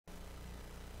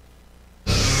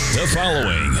The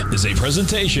following is a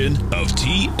presentation of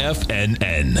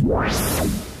TFNN.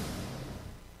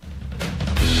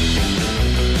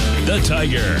 The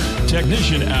Tiger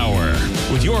Technician Hour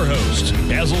with your host,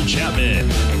 Basil Chapman.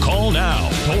 Call now,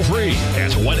 toll free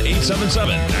at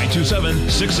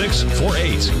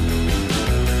 1-877-927-6648.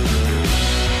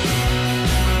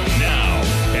 Now,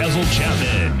 Basil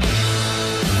Chapman.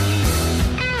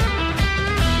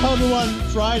 Hello everyone,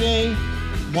 Friday,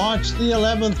 March the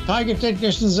 11th, Tiger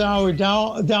Technicians Hour.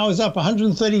 Dow is up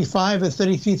 135 at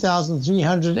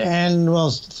 33,300 and,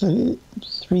 well,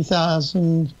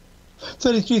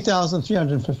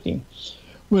 33,315.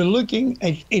 We're looking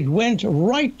at, it went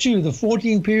right to the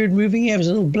 14-period moving average,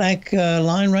 a little black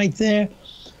line right there,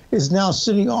 is now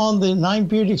sitting on the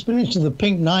 9-period exponential, the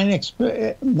pink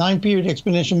 9-period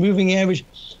exponential moving average,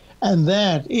 and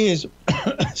that is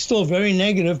still very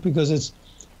negative because it's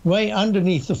way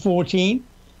underneath the 14.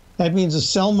 That means the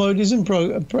sell mode is in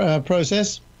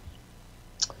process.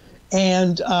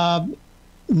 And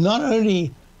not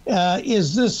only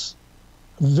is this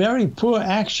very poor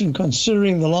action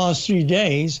considering the last 3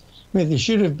 days, where there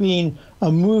should have been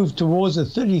a move towards the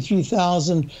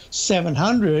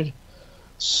 33,700,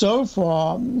 so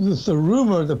far, with the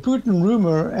rumor, the Putin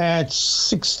rumor at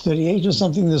 6:38 or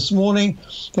something this morning,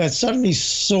 that suddenly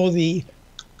saw the,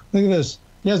 look at this,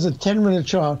 here's a 10-minute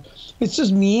chart. It's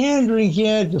just meandering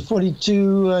here, the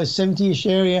 42.70-ish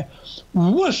area.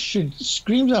 Whoosh, it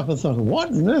screams up. I thought, what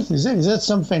on earth is that? Is that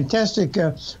some fantastic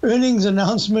earnings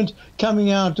announcement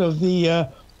coming out of the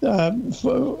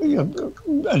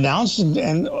announced,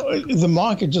 and the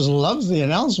market just loves the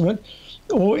announcement?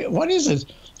 Or what is it?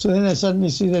 So then I suddenly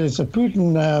see that it's a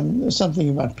Putin, something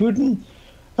about Putin.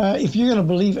 If you're going to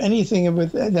believe anything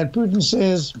with that Putin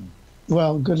says,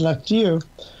 well, good luck to you.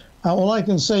 All I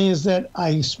can say is that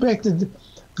I expected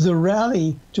the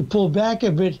rally to pull back a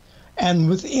bit, and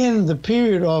within the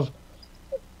period of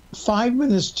 5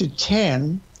 minutes to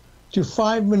 10 to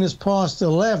 5 minutes past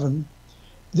 11,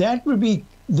 that would be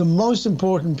the most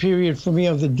important period for me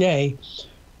of the day,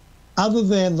 other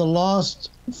than the last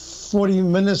 40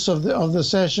 minutes of the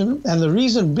session. And the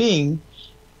reason being,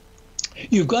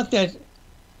 you've got that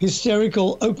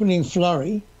hysterical opening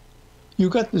flurry.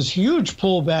 You've got this huge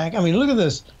pullback. I mean, look at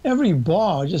this. Every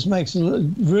bar just makes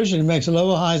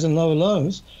lower highs and lower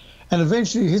lows, and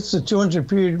eventually hits the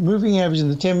 200-period moving average in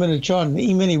the 10-minute chart in the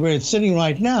E-mini where it's sitting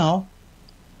right now.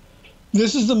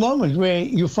 This is the moment where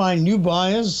you find new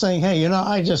buyers saying, hey, you know,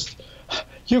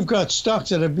 you've got stocks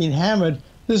that have been hammered.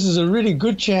 This is a really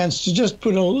good chance to just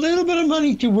put a little bit of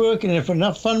money to work, and if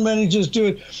enough fund managers do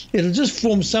it, it'll just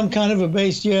form some kind of a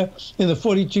base here in the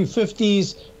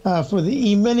 4250s for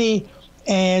the E-mini.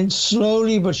 And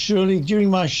slowly but surely during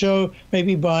my show,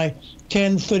 maybe by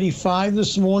 10:35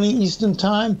 this morning Eastern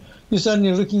time, you're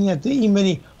suddenly looking at the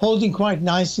E-mini holding quite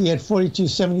nicely at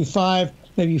 42.75,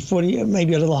 maybe 40,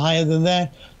 maybe a little higher than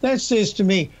that. That says to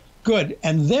me, good.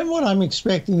 And then what I'm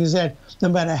expecting is that no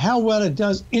matter how well it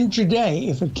does intraday,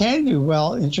 if it can do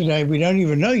well intraday, we don't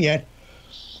even know yet,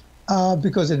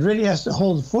 because it really has to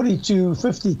hold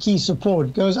 42.50 key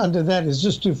support. Goes under that is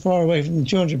just too far away from the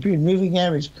 200-period moving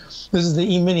average. This is the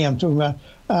E-mini I'm talking about,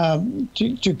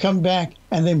 to come back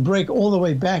and then break all the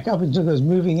way back up into those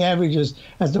moving averages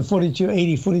at the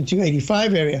 42.80,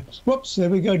 42.85 area. Whoops, there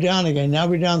we go down again. Now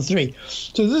we're down 3.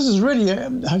 So this is really,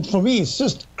 for me, it's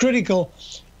just critical,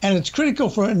 and it's critical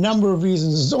for a number of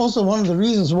reasons. It's also one of the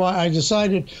reasons why I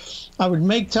decided I would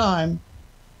make time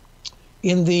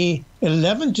in the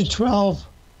 11 to 12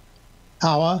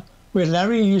 hour, where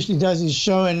Larry usually does his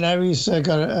show, and Larry's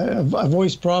got a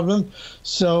voice problem.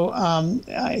 So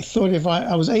I thought if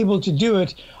I was able to do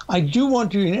it, I do want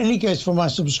to, in any case, for my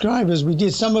subscribers, we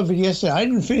did some of it yesterday. I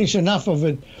didn't finish enough of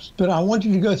it, but I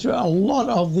wanted to go through a lot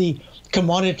of the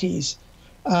commodities.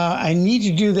 I need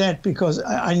to do that because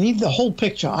I need the whole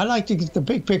picture. I like to get the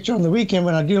big picture on the weekend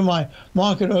when I do my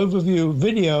market overview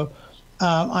video.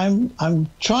 I'm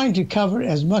trying to cover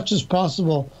as much as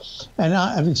possible, and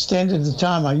I've extended the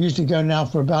time. I usually go now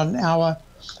for about an hour.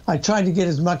 I try to get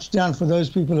as much done for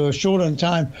those people who are short on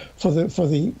time for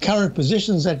the current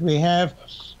positions that we have,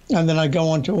 and then I go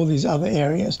on to all these other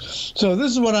areas. So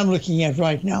this is what I'm looking at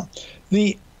right now.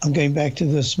 I'm going back to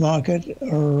this market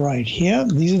right here.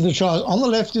 These are the charts. On the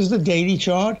left is the daily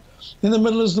chart. In the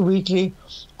middle is the weekly.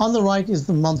 On the right is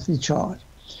the monthly chart.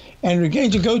 And we're going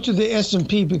to go to the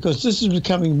S&P because this is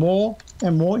becoming more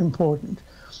and more important.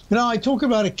 You know, I talk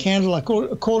about a candle. I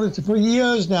call it for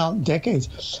years now,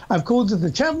 decades. I've called it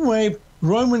the Chapman Wave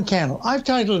Roman Candle. I've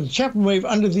titled it Chapman Wave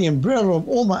under the umbrella of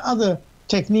all my other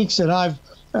techniques that I've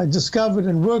discovered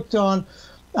and worked on.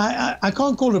 I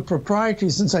can't call it proprietary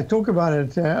since I talk about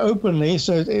it openly,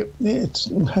 so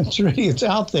it's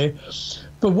out there.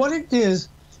 But what it is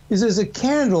there's a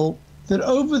candle that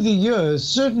over the years,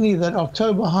 certainly that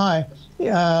October high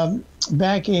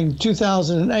back in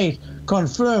 2008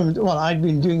 confirmed, well, I'd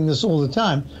been doing this all the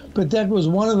time, but that was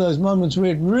one of those moments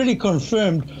where it really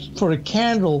confirmed for a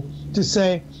candle to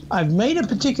say, I've made a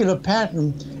particular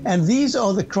pattern, and these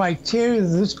are the criteria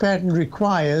that this pattern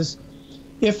requires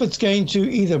if it's going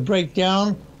to either break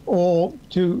down or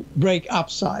to break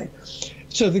upside.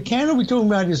 So the candle we're talking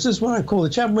about is this, what I call the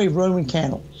Chapman wave Roman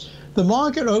candle. The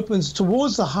market opens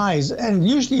towards the highs, and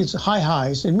usually it's high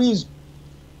highs. It means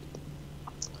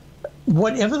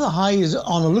whatever the high is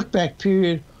on a look-back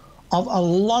period of a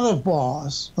lot of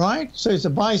bars, right? So it's a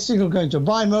buy signal going to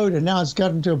buy mode, and now it's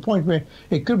gotten to a point where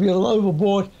it could be a little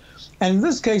overbought. And in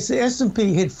this case, the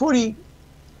S&P hit 40.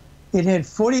 It had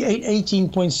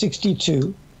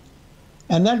 4818.62,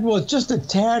 and that was just a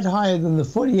tad higher than the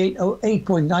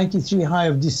 4808.93 high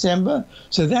of December.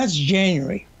 So that's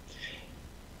January.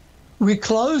 We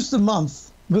closed the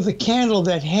month with a candle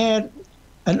that had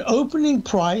an opening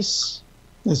price.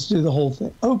 Let's do the whole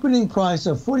thing. Opening price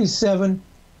of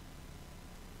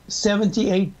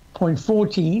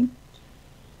 4778.14,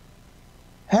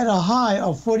 had a high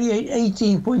of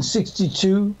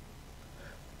 4818.62.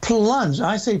 Plunge,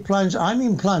 I say plunge, I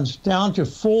mean plunge, down to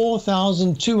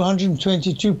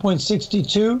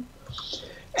 4,222.62.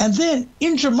 And then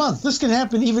intra-month, this can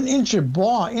happen even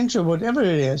intra-bar, intra whatever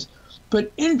it is,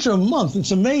 but intra-month,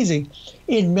 it's amazing.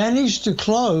 It managed to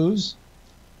close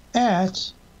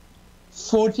at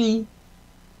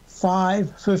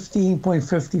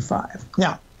 4515.55.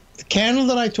 Now, the candle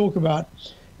that I talk about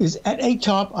is at a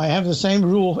top. I have the same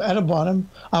rule at a bottom.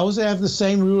 I also have the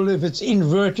same rule if it's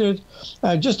inverted.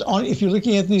 If you're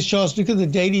looking at these charts, look at the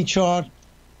daily chart.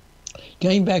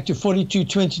 Going back to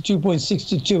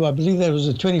 4222.62, I believe that was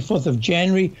the 24th of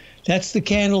January. That's the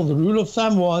candle. The rule of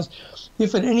thumb was,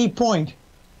 if at any point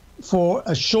for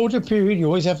a shorter period, you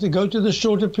always have to go to the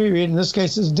shorter period. In this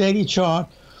case, it's daily chart.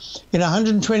 In a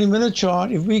 120-minute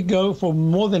chart, if we go for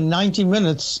more than 90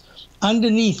 minutes,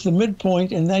 underneath the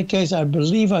midpoint, in that case, I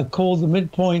believe I called the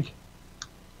midpoint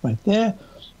right there,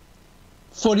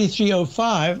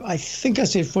 4305. I think I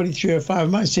said 4305. I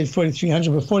might say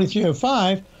 4300, but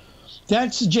 4305.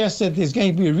 That suggests that there's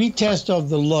going to be a retest of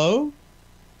the low,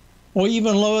 or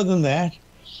even lower than that.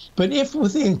 But if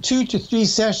within 2 to 3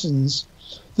 sessions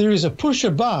there is a push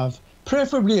above,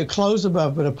 preferably a close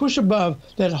above, but a push above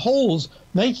that holds,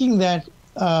 making that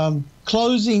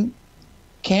closing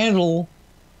candle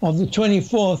of the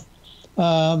 24th,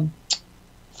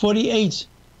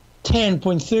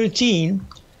 4810.13.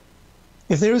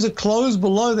 If there is a close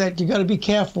below that, you got to be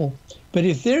careful. But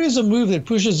if there is a move that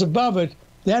pushes above it,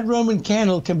 that Roman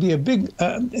candle can be a big.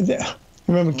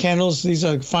 Roman candles, these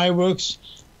are fireworks.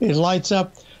 It lights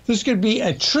up. This could be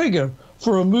a trigger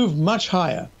for a move much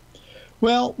higher.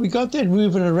 Well, we got that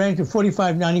move and it ran to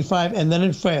 45.95, and then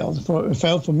it failed. It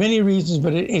failed for many reasons,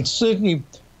 but it certainly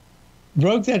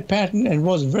broke that pattern and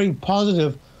was a very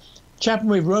positive Chapman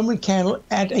wave Roman candle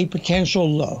at a potential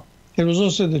low. It was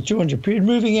also the 200-period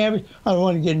moving average. I don't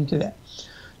want to get into that.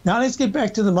 Now let's get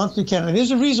back to the monthly candle. There's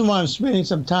a reason why I'm spending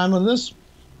some time on this,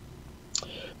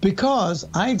 because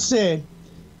I'd said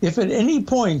if at any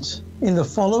point in the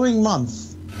following month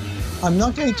I'm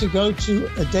not going to go to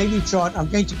a daily chart, I'm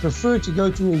going to prefer to go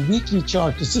to a weekly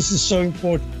chart, because this is so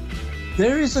important.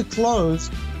 There is a close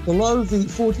below the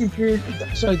 14-period,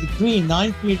 sorry, the green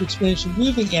 9-period exponential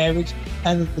moving average,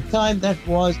 and at the time that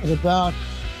was at about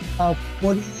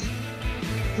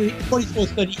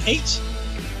 44.38.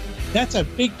 That's a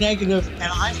big negative, and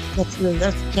I consider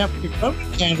that's the Chapman wave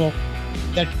Roman candle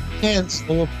that tends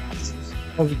lower prices.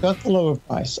 Well, we got the lower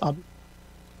price.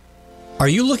 Are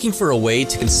you looking for a way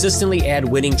to consistently add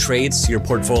winning trades to your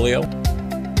portfolio?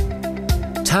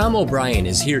 Tom O'Brien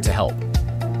is here to help.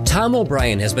 Tom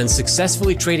O'Brien has been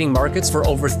successfully trading markets for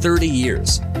over 30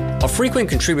 years. A frequent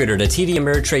contributor to TD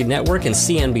Ameritrade Network and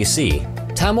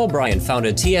CNBC, Tom O'Brien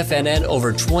founded TFNN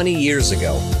over 20 years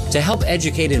ago to help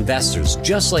educate investors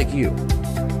just like you.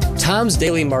 Tom's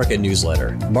daily market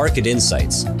newsletter, Market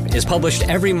Insights, is published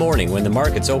every morning when the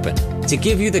markets open to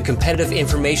give you the competitive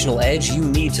informational edge you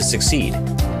need to succeed.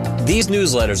 These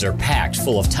newsletters are packed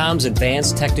full of Tom's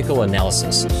advanced technical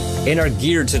analysis and are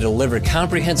geared to deliver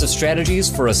comprehensive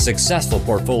strategies for a successful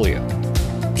portfolio.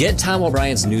 Get Tom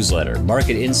O'Brien's newsletter,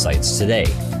 Market Insights, today,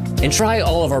 and try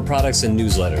all of our products and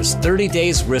newsletters 30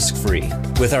 days risk-free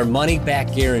with our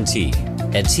money-back guarantee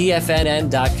at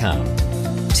TFNN.com.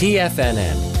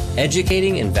 TFNN,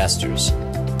 educating investors.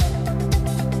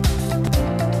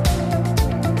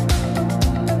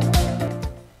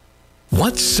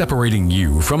 What's separating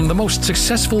you from the most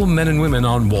successful men and women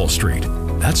on Wall Street?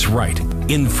 That's right,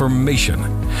 information.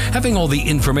 Having all the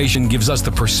information gives us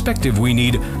the perspective we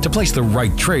need to place the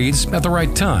right trades at the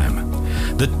right time.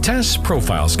 The TAS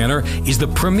Profile Scanner is the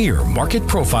premier market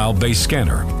profile-based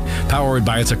scanner. Powered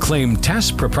by its acclaimed TAS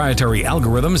proprietary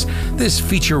algorithms, this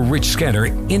feature-rich scanner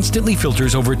instantly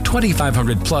filters over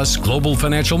 2,500 plus global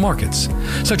financial markets,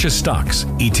 such as stocks,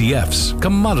 ETFs,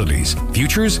 commodities,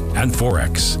 futures, and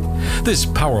Forex. This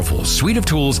powerful suite of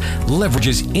tools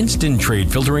leverages instant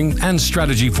trade filtering and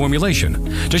strategy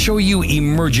formulation to show you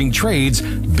emerging trades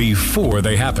before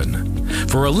they happen.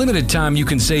 For a limited time, you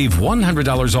can save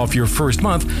 $100 off your first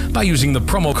month by using the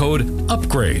promo code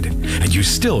UPGRADE, and you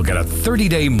still get a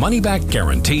 30-day money-back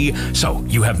guarantee, so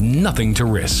you have nothing to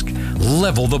risk.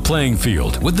 Level the playing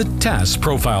field with the TAS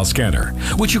Profile Scanner,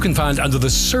 which you can find under the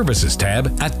Services tab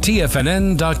at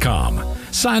TFNN.com.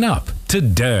 Sign up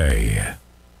today.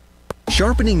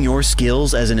 Sharpening your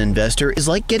skills as an investor is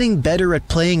like getting better at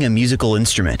playing a musical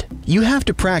instrument. You have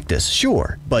to practice,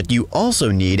 sure, but you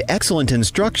also need excellent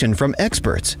instruction from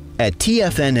experts. At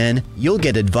TFNN, you'll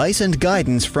get advice and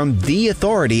guidance from the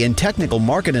authority in technical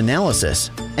market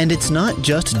analysis. And it's not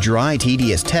just dry,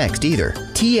 tedious text either.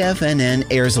 TFNN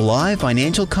airs live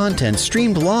financial content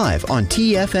streamed live on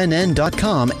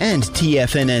TFNN.com and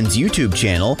TFNN's YouTube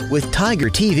channel with Tiger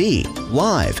TV,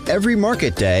 live every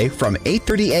market day from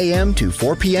 8:30 a.m. to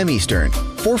 4 p.m. Eastern.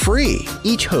 For free.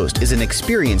 Each host is an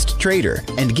experienced trader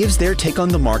and gives their take on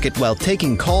the market while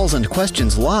taking calls and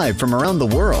questions live from around the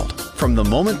world. From the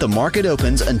moment the market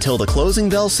opens until the closing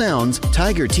bell sounds,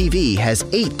 Tiger TV has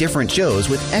 8 different shows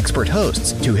with expert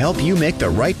hosts to help you make the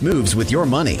right moves with your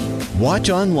money. Watch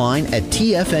online at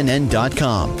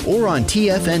TFNN.com or on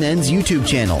TFNN's YouTube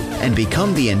channel and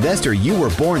become the investor you were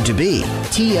born to be.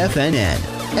 TFNN,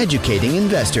 educating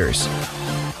investors.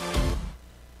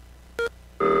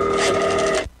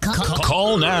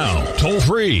 Call now, toll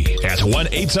free at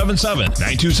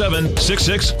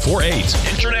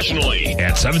 1-877-927-6648. Internationally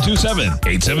at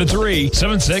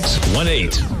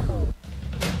 727-873-7618.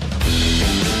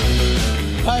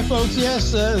 Hi, folks.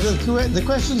 Yes, the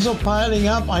questions are piling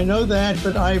up. I know that,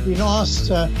 but I've been asked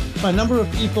by a number of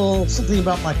people something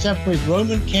about my Chapman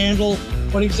Roman candle.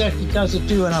 What exactly does it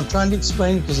do? And I'm trying to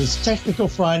explain because it's Technical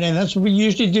Friday, and that's what we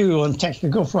usually do on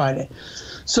Technical Friday.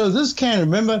 So this candle,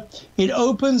 remember, it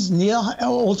opens near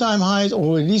all-time highs,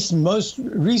 or at least most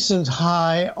recent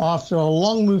high after a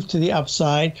long move to the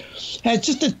upside. Has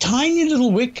just a tiny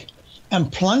little wick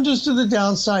and plunges to the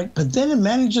downside, but then it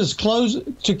manages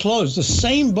to close the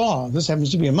same bar. This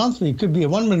happens to be a monthly, it could be a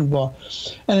 1 minute bar,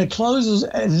 and it closes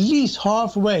at least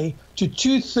halfway to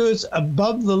 2/3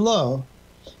 above the low.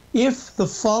 If the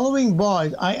following bar,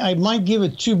 I might give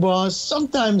it 2 bars,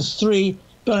 sometimes 3,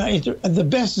 but the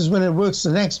best is when it works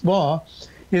the next bar.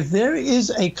 If there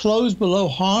is a close below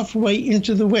halfway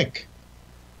into the wick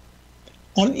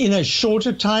in a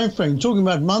shorter time frame, talking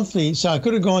about monthly, so I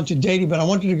could have gone to daily, but I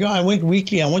went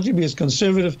weekly. I wanted to be as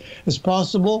conservative as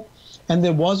possible. And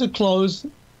there was a close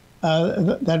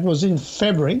that was in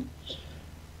February,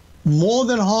 more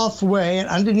than halfway and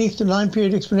underneath the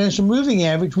 9-period exponential moving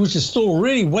average, which is still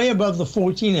really way above the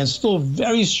 14 and still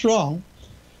very strong.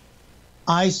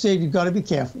 I said, you've got to be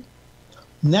careful.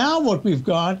 Now what we've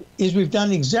got is we've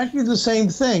done exactly the same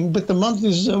thing, but the month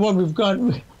is what we've got.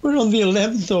 We're on the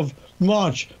 11th of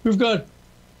March. We've got,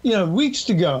 weeks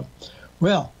to go.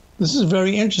 Well, this is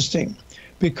very interesting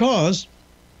because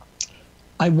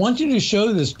I want you to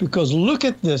show this because look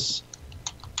at this.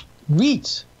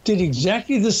 Wheat did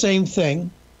exactly the same thing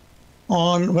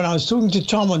when I was talking to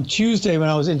Tom on Tuesday, when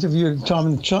I was interviewing Tom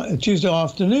on Tuesday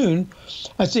afternoon.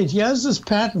 I said, here's this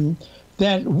pattern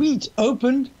that wheat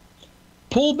opened,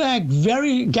 pulled back,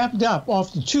 very gapped up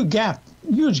after 2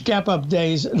 huge gap up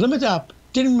days, limit up,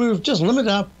 didn't move, just limit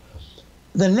up.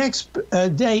 The next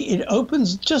day it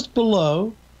opens just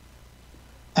below,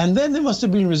 and then there must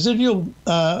have been residual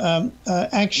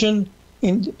action.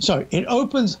 It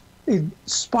opens, it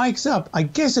spikes up. I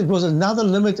guess it was another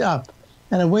limit up,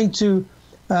 and it went to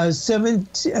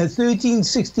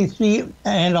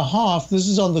 1363.5. This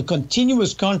is on the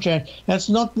continuous contract. That's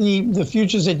not the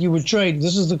futures that you would trade.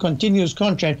 This is the continuous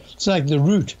contract. It's like the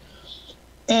root.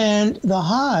 And the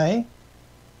high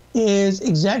is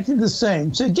exactly the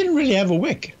same. So it didn't really have a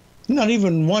wick, not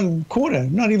even 1/4,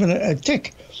 not even a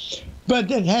tick. But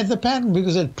it had the pattern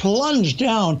because it plunged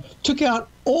down, took out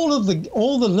all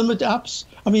the limit ups.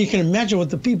 I mean, you can imagine what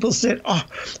the people said. Oh,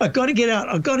 I got to get out.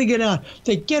 I got to get out.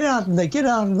 They get out and they get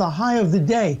out of the high of the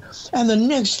day. And the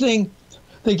next thing,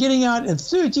 they're getting out at the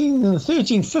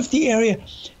 1350 area.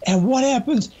 And what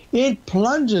happens? It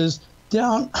plunges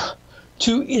down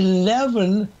to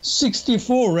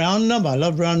 1164, round number. I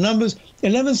love round numbers.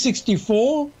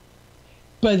 1164,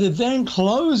 but it then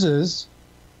closes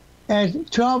at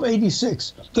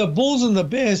 1286. The bulls and the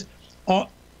bears are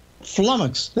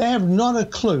flummoxed. They have not a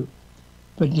clue.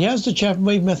 But here's the Chapman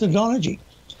wave methodology.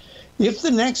 If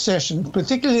the next session,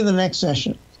 particularly the next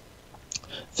session,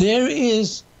 there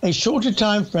is a shorter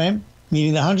time frame,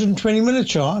 meaning the 120-minute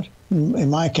chart, in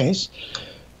my case,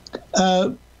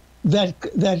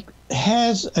 that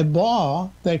has a bar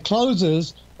that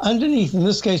closes underneath, in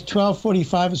this case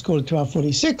 1245, it's called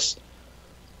 1246,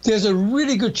 there's a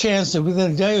really good chance that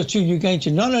within a day or two you're going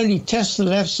to not only test the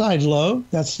left side low,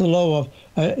 that's the low of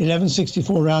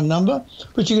 1164 round number,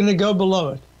 but you're going to go below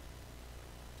it.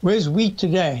 Where's wheat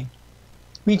today?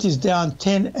 Wheat is down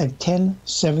 10 at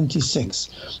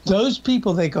 1076. Those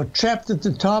people, they got trapped at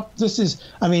the top. This is,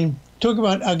 I mean, talk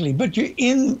about ugly. But you're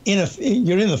in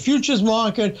the futures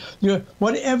market. You're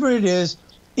whatever it is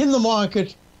in the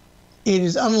market. It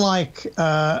is unlike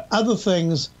other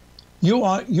things. You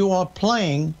are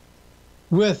playing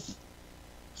with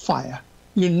fire.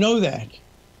 You know that.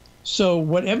 So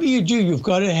whatever you do, you've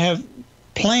got to have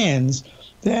plans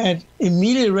that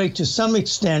ameliorate to some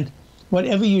extent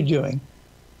whatever you're doing.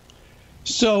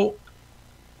 So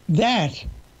that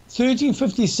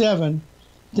 1357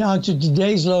 down to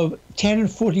today's low of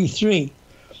 1043.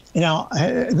 Now,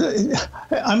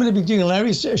 I'm going to be doing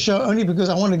Larry's show only because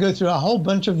I want to go through a whole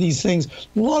bunch of these things.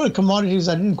 A lot of commodities,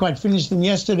 I didn't quite finish them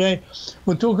yesterday.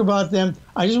 We'll talk about them.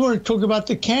 I just want to talk about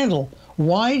the candle.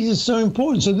 Why it is so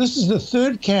important. So this is the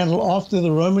third candle after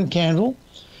the Roman candle.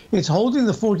 It's holding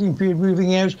the 14-period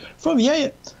moving average. From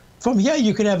here,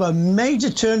 you could have a major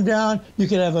turn down. You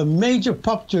could have a major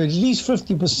pop to at least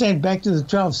 50% back to the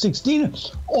 1216.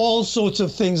 All sorts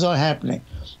of things are happening.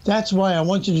 That's why I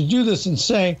want you to do this and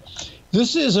say,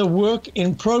 this is a work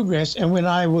in progress. And when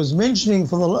I was mentioning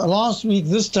for the last week,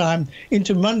 this time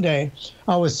into Monday,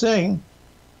 I was saying,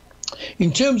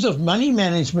 in terms of money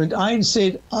management, I had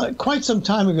said quite some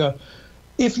time ago,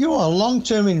 if you're a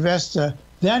long-term investor,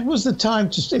 that was the time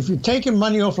to, if you're taking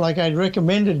money off like I'd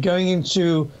recommended going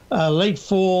into late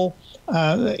fall,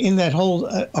 in that whole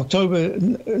October,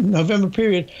 November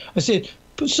period, I said,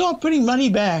 start putting money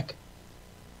back,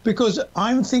 because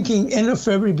I'm thinking end of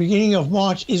February, beginning of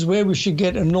March is where we should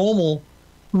get a normal,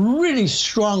 really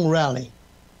strong rally,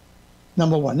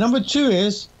 number one. Number two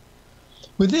is,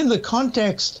 within the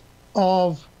context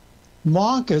of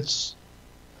markets,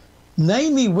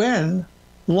 name me when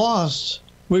last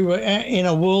we were in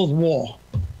a world war.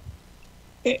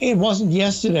 It wasn't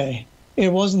yesterday.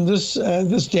 It wasn't this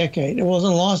decade. It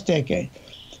wasn't last decade.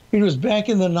 It was back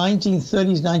in the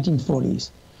 1930s, 1940s.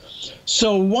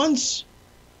 So once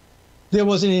there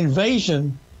was an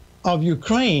invasion of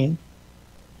Ukraine,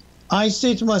 I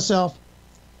said to myself,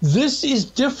 this is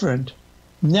different.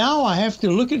 Now I have to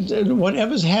look at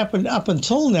whatever's happened up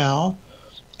until now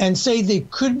and say there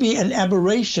could be an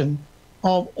aberration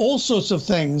of all sorts of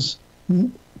things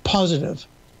positive,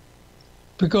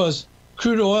 because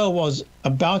crude oil was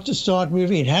about to start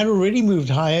moving. It had already moved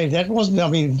higher. That wasn't, I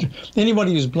mean,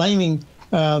 anybody who's blaming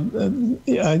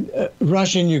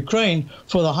Russia and Ukraine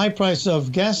for the high price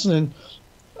of gasoline,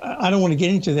 I don't want to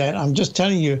get into that. I'm just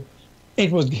telling you,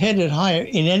 it was headed higher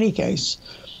in any case.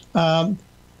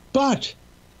 But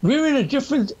we're in a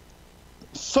different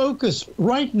focus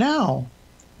right now.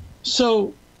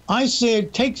 So I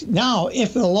said, now,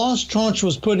 if the last tranche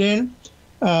was put in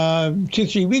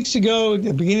 2-3 weeks ago, at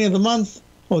the beginning of the month,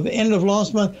 or the end of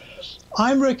last month,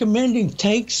 I'm recommending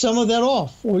take some of that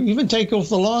off, or even take off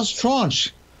the last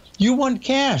tranche. You want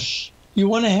cash. You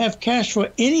want to have cash for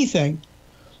anything.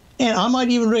 And I might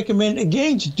even recommend,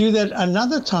 again, to do that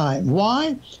another time.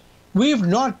 Why? We have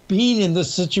not been in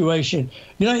this situation.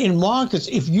 You know, in markets,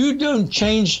 if you don't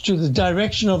change to the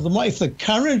direction of the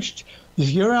market, if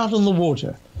you're out on the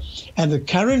water and the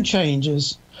current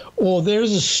changes, or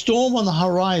there's a storm on the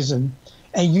horizon,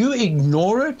 and you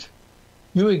ignore it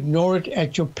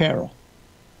at your peril.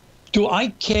 Do I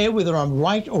care whether I'm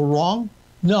right or wrong?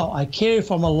 No, I care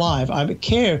if I'm alive. I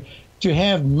care to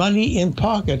have money in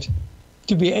pocket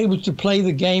to be able to play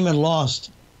the game and last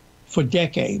for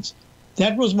decades.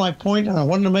 That was my point, and I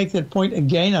wanted to make that point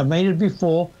again. I've made it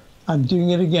before. I'm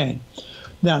doing it again.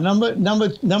 Now,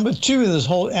 number two in this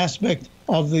whole aspect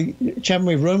of the Chapman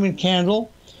wave Roman candle,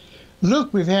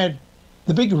 look, we've had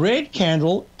the big red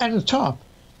candle at the top.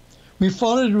 We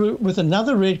followed with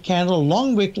another red candle,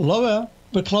 long wick lower,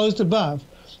 but closed above.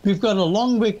 We've got a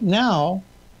long wick now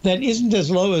that isn't as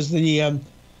low as the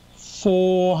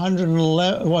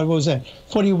 411, what was that?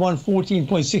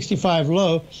 4114.65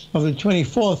 low of the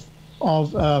 24th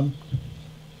of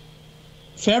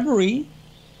February,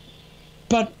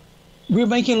 But we're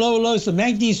making lower lows. The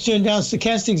MACD's turned down.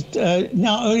 Stochastics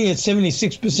now only at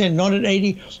 76%, not at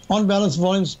 80. On balance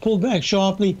volumes pulled back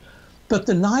sharply. But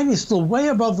the 9 is still way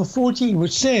above the 14,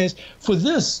 which says for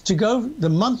this to go, the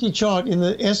monthly chart in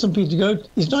the S&P to go,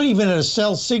 is not even at a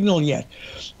sell signal yet.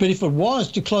 But if it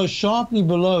was to close sharply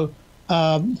below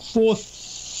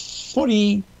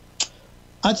 440,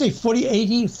 I'd say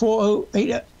 4080,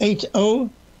 4080,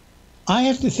 I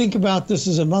have to think about this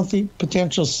as a monthly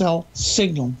potential sell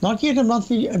signal. Not yet a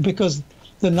monthly, because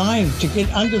the 9 to get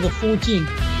under the 14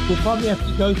 will probably have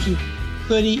to go to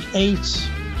 38.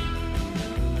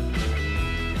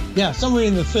 Yeah, somewhere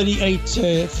in the 30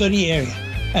 area.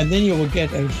 And then you will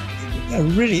get a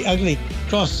really ugly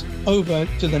cross over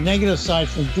to the negative side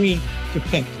from green to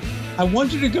pink. I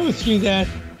wanted to go through that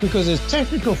because it's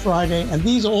Technical Friday, and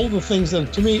these are all the things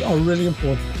that, to me, are really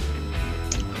important.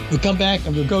 We'll come back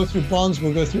and we'll go through bonds,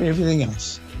 we'll go through everything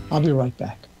else. I'll be right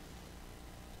back.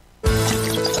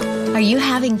 Are you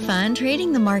having fun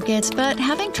trading the markets but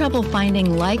having trouble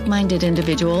finding like-minded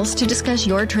individuals to discuss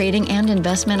your trading and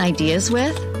investment ideas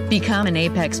with? Become an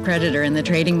apex predator in the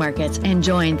trading markets and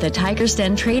join the Tiger's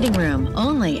Den Trading Room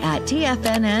only at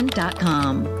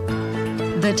TFNN.com.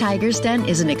 The Tiger's Den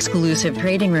is an exclusive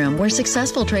trading room where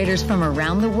successful traders from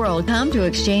around the world come to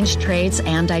exchange trades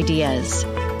and ideas.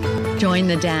 Join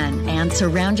the den and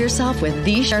surround yourself with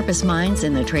the sharpest minds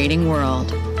in the trading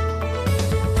world.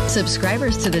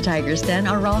 Subscribers to the Tiger's Den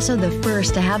are also the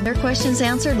first to have their questions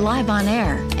answered live on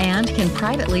air and can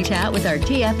privately chat with our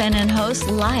TFNN hosts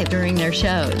live during their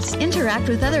shows. Interact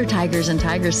with other Tigers and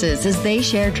Tigresses as they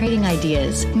share trading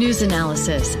ideas, news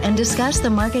analysis, and discuss the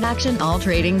market action all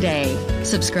trading day.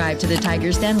 Subscribe to the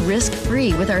Tiger's Den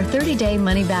risk-free with our 30-day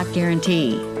money-back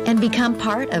guarantee and become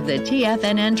part of the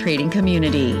TFNN trading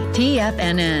community.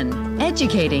 TFNN,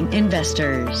 educating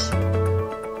investors.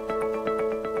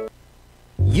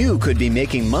 You could be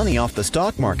making money off the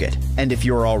stock market. And if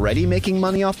you're already making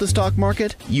money off the stock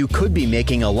market, you could be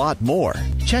making a lot more.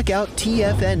 Check out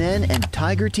TFNN and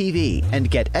Tiger TV and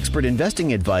get expert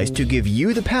investing advice to give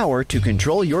you the power to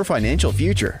control your financial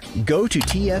future. Go to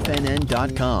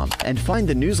TFNN.com and find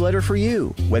the newsletter for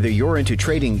you. Whether you're into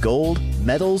trading gold,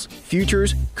 metals,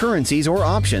 futures, currencies, or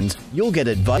options, you'll get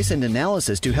advice and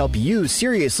analysis to help you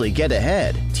seriously get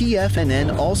ahead.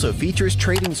 TFNN also features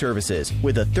trading services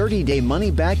with a 30-day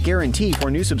money-back guarantee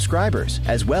for new subscribers,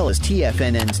 as well as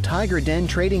TFNN's Tiger Den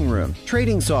Trading Room,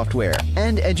 trading software,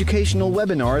 and educational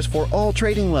webinars for all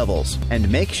trading levels.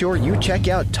 And make sure you check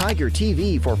out Tiger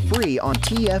TV for free on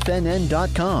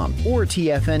TFNN.com or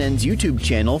TFNN's YouTube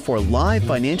channel for live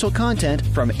financial content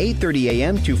from 8:30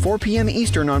 a.m. to 4 p.m.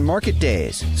 Eastern on market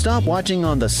days. Stop watching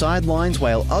on the sidelines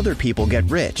while other people get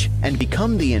rich and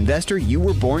become the investor you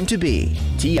were born to be.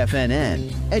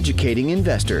 TFNN, educating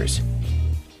investors.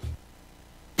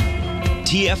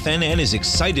 TFNN is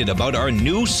excited about our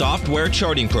new software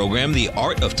charting program, The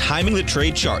Art of Timing the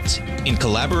Trade Charts. In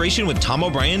collaboration with Tom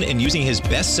O'Brien and using his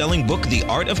best-selling book, The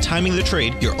Art of Timing the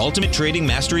Trade, Your Ultimate Trading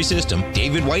Mastery System,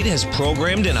 David White has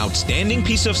programmed an outstanding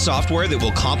piece of software that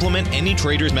will complement any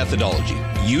trader's methodology.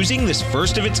 Using this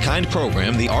first-of-its-kind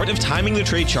program, The Art of Timing the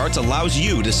Trade Charts allows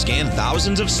you to scan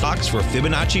thousands of stocks for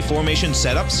Fibonacci formation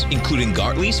setups, including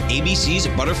Gartleys,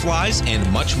 ABCs, butterflies, and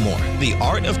much more. The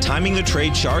Art of Timing the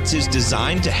Trade Charts is designed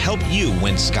to help you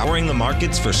when scouring the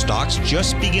markets for stocks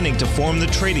just beginning to form the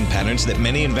trading patterns that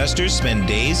many investors spend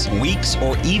days, weeks,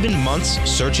 or even months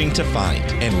searching to find.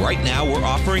 And right now, we're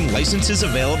offering licenses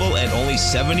available at only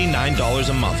 $79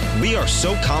 a month. We are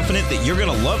so confident that you're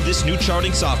going to love this new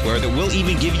charting software that will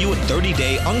even give you a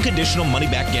 30-day unconditional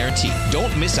money-back guarantee.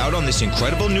 Don't miss out on this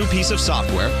incredible new piece of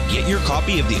software. Get your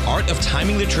copy of The Art of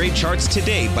Timing the Trade Charts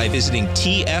today by visiting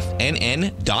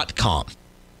TFNN.com.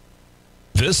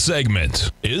 This segment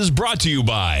is brought to you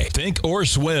by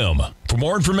Thinkorswim. For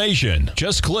more information,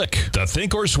 just click the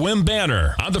Thinkorswim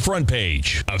banner on the front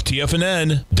page of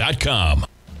TFNN.com.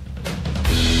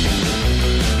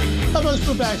 Let's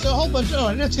go back. So a whole bunch. All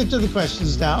right, let's get to the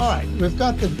questions now. All right, we've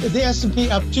got the S&P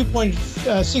up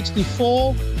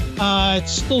 2.64.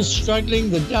 It's still struggling.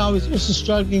 The Dow is also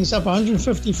struggling. It's up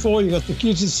 154. You got the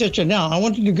Qs, etc. Now, I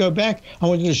wanted to go back. I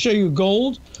wanted to show you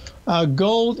gold.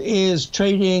 Gold is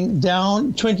trading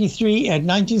down 23 at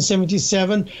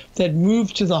 1977. That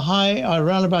moved to the high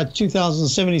around about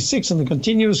 2076 on the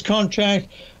continuous contract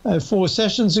 4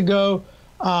 sessions ago.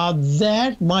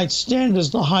 That might stand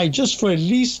as the high just for at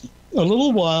least a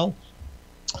little while.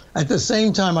 At the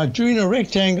same time, I drew in a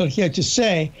rectangle here to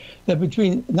say that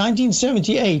between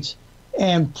 1978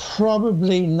 and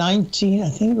probably I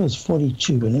think it was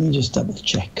 42, but let me just double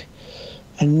check.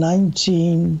 And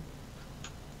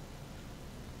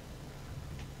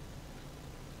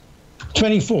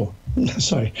 24.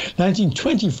 Sorry,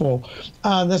 1924.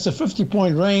 That's a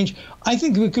 50-point range. I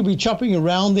think we could be chopping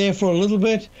around there for a little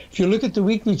bit. If you look at the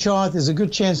weekly chart, there's a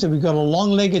good chance that we've got a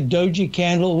long-legged doji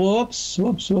candle. Whoops,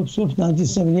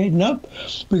 1978. Nope.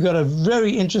 We've got a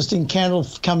very interesting candle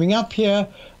coming up here.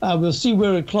 We'll see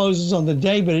where it closes on the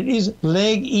day, but it is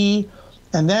leg E,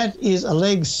 and that is a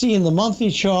leg C in the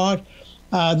monthly chart.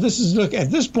 This is, look,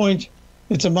 at this point,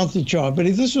 it's a monthly chart. But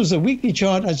if this was a weekly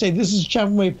chart, I'd say this is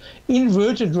Chapman wave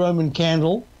inverted Roman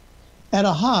candle at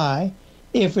a high.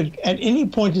 If it, at any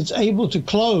point it's able to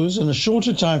close in a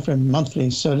shorter time frame,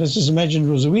 monthly, so let's just imagine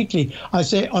it was a weekly, I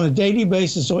say on a daily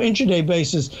basis or intraday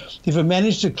basis, if it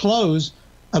managed to close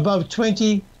above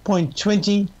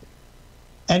 20.20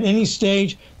 at any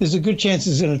stage, there's a good chance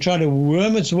it's going to try to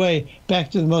worm its way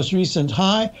back to the most recent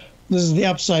high. This is the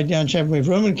upside down Chapman wave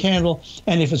Roman candle.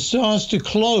 And if it starts to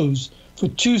close for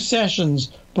 2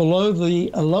 sessions below the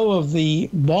low of the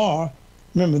bar,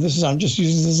 remember this is, I'm just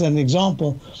using this as an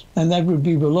example, and that would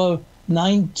be below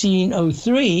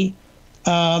 1903,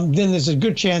 then there's a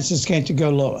good chance it's going to go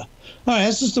lower. All right,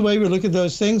 that's just the way we look at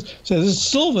those things. So this is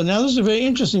silver. Now this is very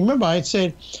interesting. Remember I had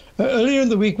said earlier in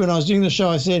the week when I was doing the show,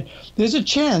 I said there's a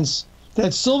chance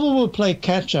that silver will play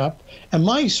catch up, and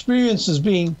my experience has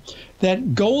been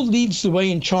that gold leads the way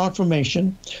in chart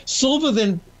formation, silver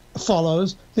then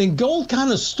follows, then gold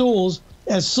kind of stalls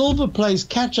as silver plays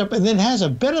catch up and then has a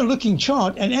better looking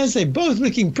chart, and as they're both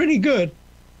looking pretty good,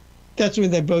 that's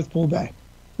when they both pull back.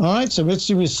 All right, so let's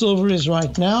see where silver is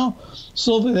right now.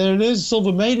 Silver, there it is.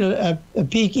 Silver made a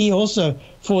peak E also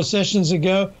 4 sessions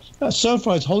ago. So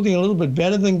far it's holding a little bit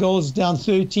better than gold. It's down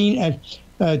 13 at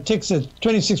ticks at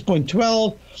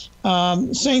 26.12.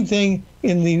 Same thing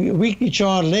in the weekly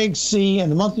chart, leg C,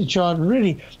 and the monthly chart.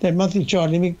 Really, that monthly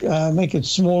chart, let me make it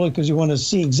smaller because you want to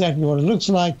see exactly what it looks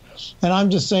like. And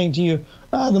I'm just saying to you,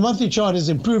 the monthly chart has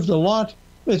improved a lot.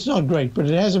 It's not great, but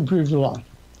it has improved a lot.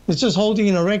 It's just holding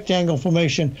in a rectangle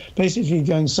formation, basically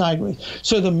going sideways.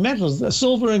 So the metals, the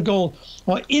silver and gold,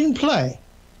 are in play.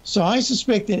 So I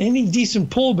suspect that any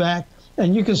decent pullback,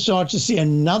 and you can start to see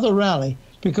another rally,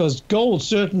 because gold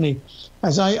certainly,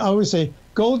 as I always say,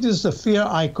 gold is the fear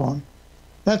icon.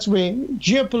 That's where,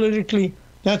 geopolitically,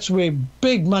 that's where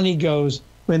big money goes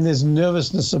when there's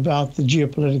nervousness about the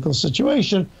geopolitical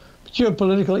situation.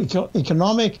 Geopolitical,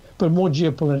 economic, but more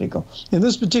geopolitical. In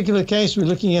this particular case, we're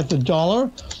looking at the dollar.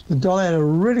 The dollar had a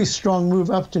really strong move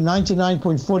up to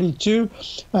 99.42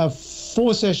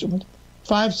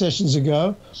 5 sessions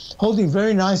ago, holding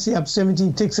very nicely up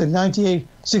 17 ticks at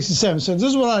 98.67. So this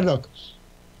is what I look.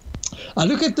 I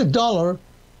look at the dollar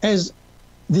as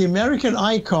the American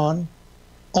icon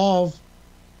of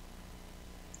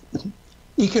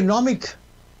economic,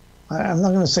 I'm not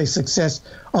going to say success,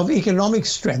 of economic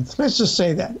strength. Let's just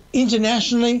say that.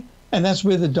 Internationally, and that's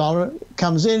where the dollar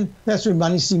comes in, that's where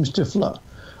money seems to flow.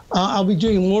 I'll be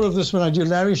doing more of this when I do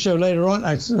Larry's show later on.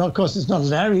 Of course, it's not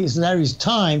Larry, it's Larry's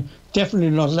time. Definitely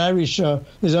not Larry's show.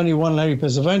 There's only one Larry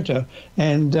Pesavento,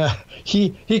 and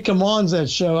he commands that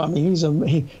show. I mean,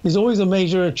 he's always a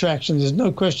major attraction. There's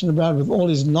no question about it, with all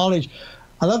his knowledge.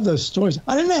 I love those stories.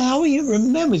 I don't know how he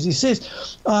remembers. He says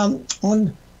on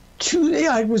Tuesday,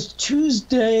 it was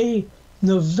Tuesday,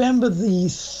 November the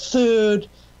 3rd,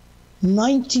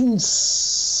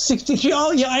 1963.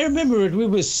 Oh, yeah, I remember it. We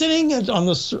were sitting on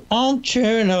this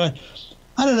armchair, and I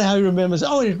don't know how he remembers.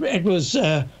 Oh, it was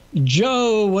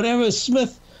Joe, whatever,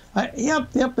 Smith.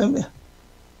 Yep. You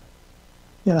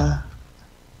know,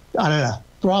 I don't know.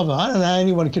 Bravo. I don't know how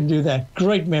anyone can do that.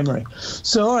 Great memory.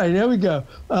 So, all right, there we go.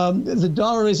 The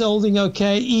dollar is holding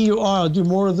okay. EUR, I'll do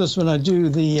more of this when I do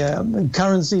the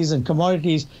currencies and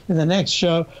commodities in the next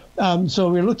show. So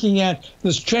we're looking at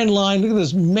this trend line. Look at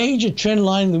this major trend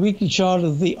line in the weekly chart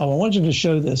of the, I wanted to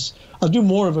show this. I'll do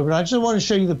more of it, but I just want to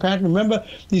show you the pattern. Remember,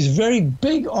 these very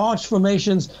big arch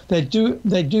formations that do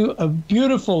a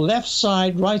beautiful left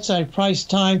side, right side price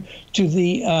time to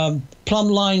the plumb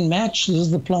line match. This is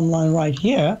the plumb line right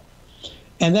here.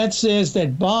 And that says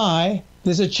that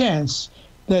there's a chance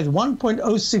that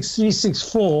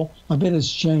 1.06364, I bet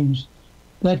it's changed.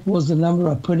 That was the number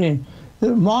I put in.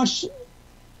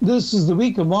 This is the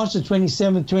week of March the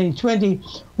 27th, 2020,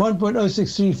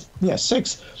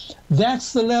 1.063,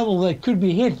 that's the level that could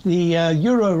be hit. The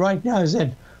euro right now is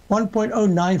at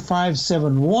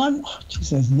 1.09571. Oh, geez,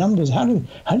 those numbers. How do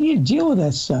you deal with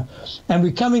that stuff? And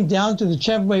we're coming down to the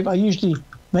Chapman wave. I usually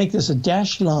make this a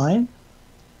dashed line,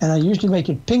 and I usually make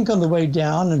it pink on the way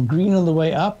down and green on the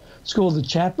way up. It's called the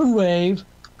Chapman wave.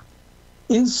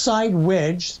 Inside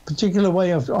wedge, particular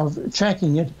way of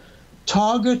tracking it,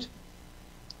 target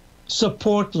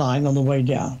support line on the way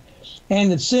down.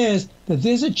 And it says that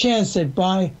there's a chance that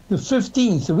by the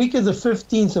 15th, the week of the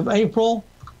 15th of April,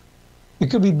 it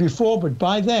could be before, but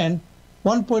by then,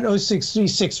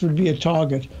 1.0636 would be a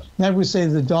target. That would say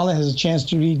the dollar has a chance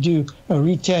to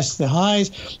retest the highs.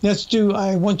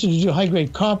 I want you to do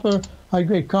high-grade copper.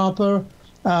 High-grade copper.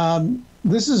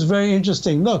 This is very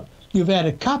interesting. Look, you've had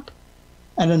a cup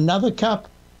and another cup.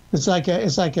 It's like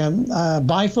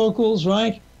bifocals,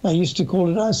 right? I used to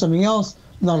call it something else.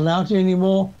 Not allowed to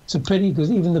anymore. It's a pity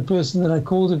because even the person that I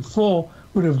called it for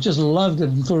would have just loved it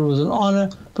and thought it was an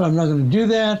honor, but I'm not going to do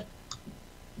that.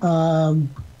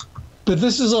 But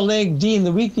this is a leg D in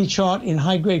the weekly chart in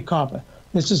high-grade copper.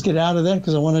 Let's just get out of that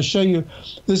because I want to show you.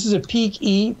 This is a peak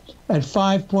E at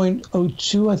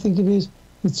 5.02, I think it is.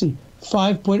 Let's see,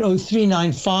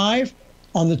 5.0395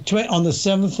 on the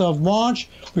 7th of March.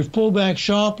 We've pulled back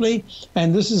sharply,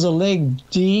 and this is a leg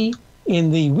D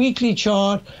in the weekly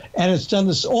chart, and it's done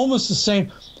this almost the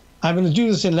same. I'm going to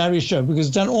do this in Larry's show because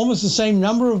it's done almost the same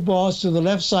number of bars to the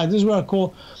left side. This is what I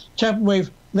call Chapman wave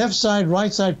left side,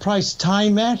 right side price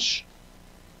time match.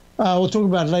 We'll talk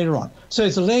about it later on. So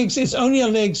it's only a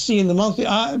leg C in the monthly.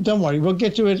 Don't worry, we'll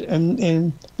get to it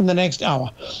in the next hour.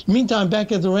 Meantime,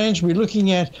 back at the ranch, we're looking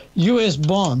at U.S.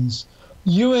 bonds.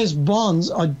 U.S.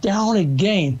 bonds are down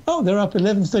again. Oh, they're up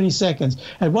 11 seconds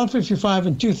at 155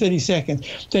 and 2 seconds.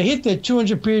 They hit their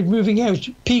 200-period moving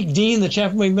average. Peak D in the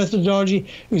Chapman wave methodology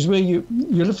is where you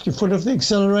lift your foot off the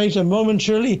accelerator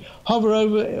momentarily, hover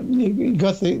over. You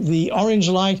got the orange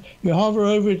light. You hover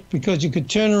over it because you could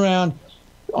turn around.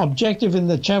 Objective in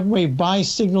the Chapman wave buy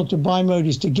signal to buy mode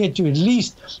is to get to at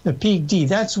least the peak D.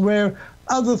 That's where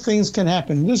other things can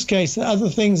happen. In this case, the other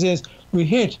things is we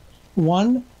hit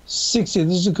 160.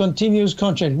 This is a continuous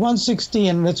contract. 160,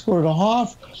 and let's call it a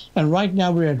half. And right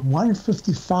now we're at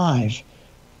 155.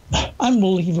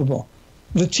 Unbelievable.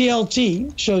 The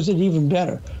TLT shows it even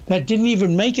better. That didn't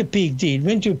even make a peak D. It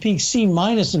went to a peak C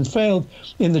minus and failed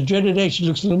in the dreaded H. It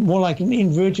looks a little more like an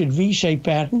inverted V-shaped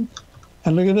pattern.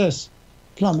 And look at this.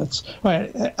 Plummets. All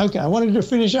right. Okay. I wanted to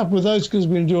finish up with those because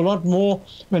we're going to do a lot more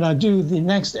when I do the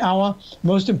next hour.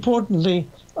 Most importantly,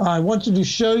 I wanted to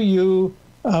show you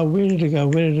where did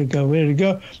it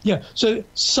go? Yeah. So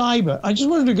cyber. I just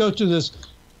wanted to go to this.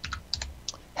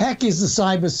 HEC is the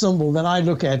cyber symbol that I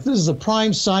look at. This is the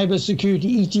prime cyber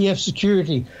security ETF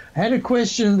security. I had a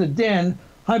question in the den.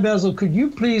 Hi, Basil. Could you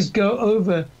please go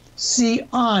over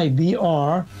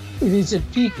CIBR? It is at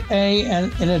peak A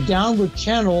and in a downward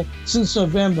channel since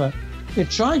November. It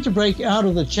tried to break out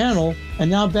of the channel and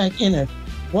now back in it.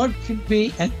 What could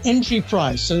be an entry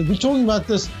price? So we're talking about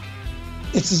this.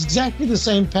 It's exactly the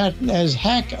same pattern as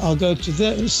HAC. I'll go to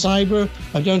the cyber.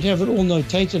 I don't have it all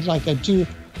notated like I do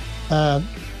the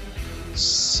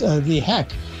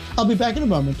HAC. I'll be back in a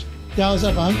moment. Dow's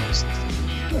up.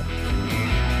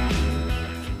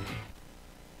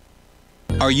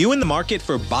 Are you in the market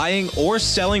for buying or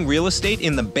selling real estate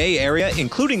in the Bay Area,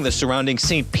 including the surrounding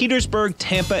St. Petersburg,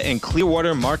 Tampa, and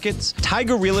Clearwater markets?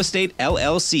 Tiger Real Estate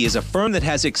LLC is a firm that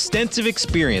has extensive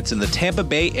experience in the Tampa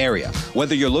Bay area.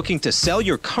 Whether you're looking to sell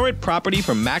your current property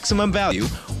for maximum value,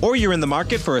 or you're in the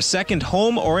market for a second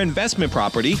home or investment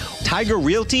property, Tiger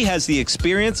Realty has the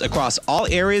experience across all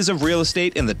areas of real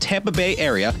estate in the Tampa Bay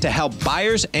area to help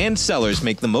buyers and sellers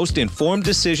make the most informed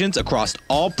decisions across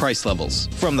all price levels.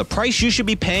 From the price you should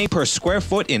be paying per square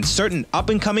foot in certain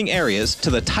up-and-coming areas to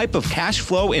the type of cash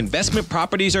flow investment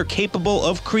properties are capable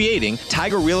of creating,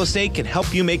 Tiger Real Estate can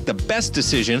help you make the best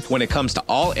decision when it comes to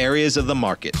all areas of the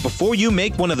market. Before you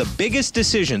make one of the biggest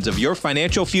decisions of your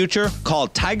financial future, call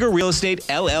Tiger Real Estate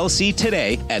LLC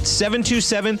today at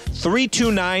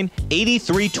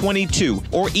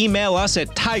 727-329-8322 or email us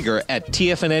at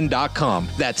tiger@tfnn.com.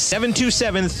 That's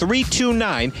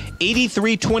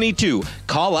 727-329-8322.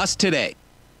 Call us today.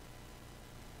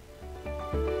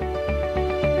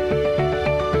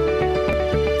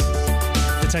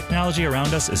 Technology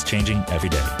around us is changing every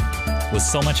day. With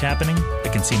so much happening,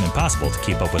 it can seem impossible to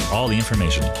keep up with all the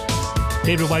information.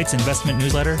 David White's investment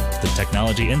newsletter, The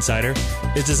Technology Insider,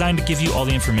 is designed to give you all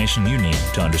the information you need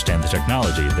to understand the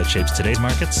technology that shapes today's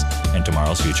markets and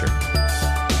tomorrow's future.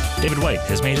 David White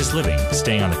has made his living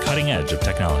staying on the cutting edge of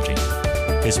technology.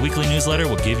 His weekly newsletter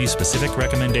will give you specific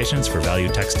recommendations for value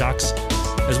tech stocks,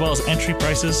 as well as entry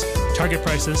prices, target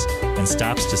prices, and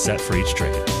stops to set for each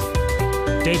trade.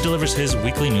 Dave delivers his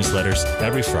weekly newsletters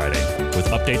every Friday with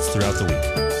updates throughout the week.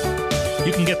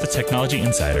 You can get the Technology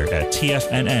Insider at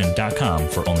TFNN.com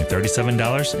for only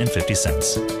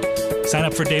 $37.50. Sign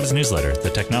up for Dave's newsletter,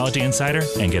 The Technology Insider,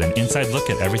 and get an inside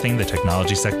look at everything the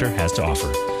technology sector has to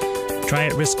offer. Try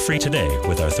it risk-free today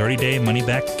with our 30-day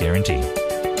money-back guarantee.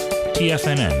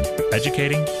 TFNN,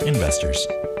 educating investors.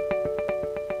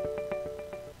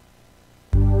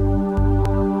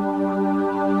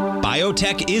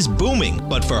 biotech is booming,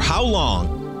 but for how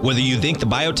long? Whether you think the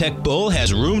biotech bull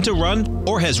has room to run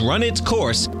or has run its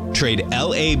course, trade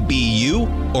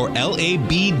LABU or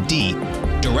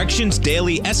LABD. Direction's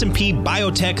daily S&P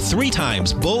Biotech 3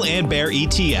 times bull and bear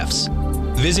ETFs.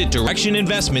 Visit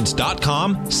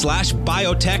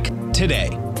directioninvestments.com/biotech today.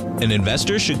 An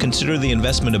investor should consider the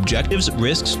investment objectives,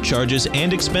 risks, charges,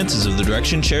 and expenses of the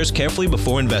Direction shares carefully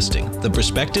before investing. The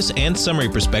prospectus and summary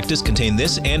prospectus contain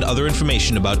this and other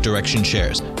information about Direction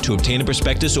shares. To obtain a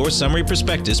prospectus or summary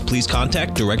prospectus, please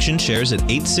contact Direction shares at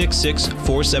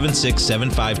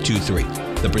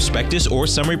 866-476-7523. The prospectus or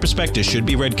summary prospectus should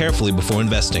be read carefully before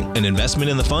investing. An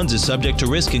investment in the funds is subject to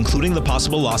risk, including the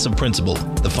possible loss of principal.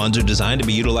 The funds are designed to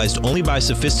be utilized only by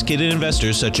sophisticated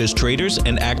investors such as traders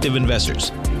and active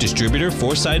investors. Distributor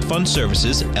Foreside Fund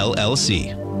Services,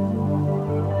 LLC.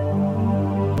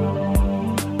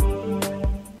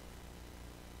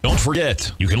 Don't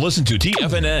forget, you can listen to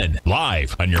TFNN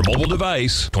live on your mobile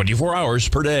device 24 hours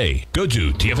per day. Go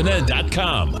to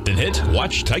TFNN.com, then hit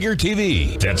Watch Tiger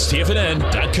TV. That's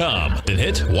TFNN.com, then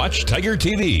hit Watch Tiger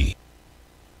TV.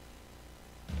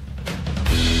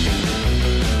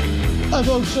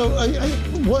 Folks, so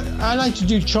I like to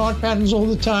do chart patterns all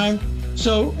the time.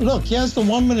 So look, here's the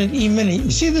 1 minute E-mini.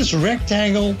 You see this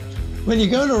rectangle? When you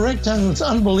go to a rectangle, it's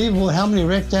unbelievable how many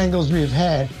rectangles we've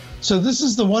had. So this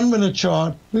is the 1 minute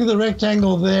chart. Look at the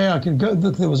rectangle there. I could go,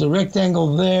 look, there was a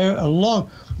rectangle there, a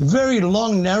long, very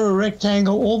long, narrow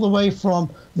rectangle all the way from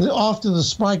after the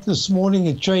spike this morning.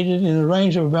 It traded in a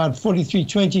range of about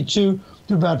 43.22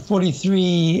 to about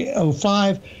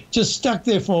 43.05. Just stuck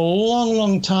there for a long,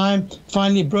 long time.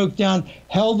 Finally broke down,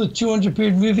 held the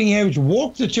 200-period moving average,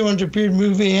 walked the 200-period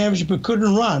moving average, but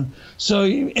couldn't run. So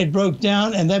it broke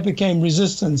down, and that became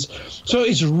resistance. So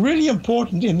it's really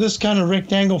important in this kind of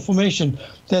rectangle formation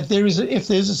that if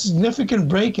there's a significant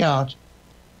breakout,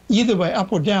 either way,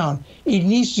 up or down, it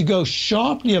needs to go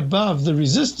sharply above the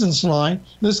resistance line.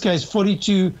 In this case,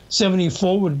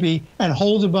 42.74 would be, and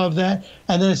hold above that.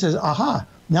 And then it says, aha,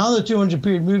 now the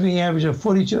 200-period moving average of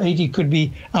 42.80 could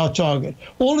be our target.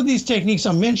 All of these techniques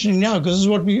I'm mentioning now because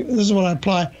this is what I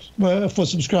apply for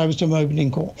subscribers to my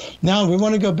opening call. Now we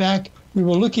want to go back. We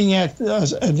were looking at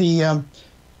the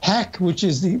HACK, which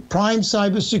is the Prime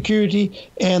Cybersecurity,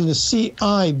 and the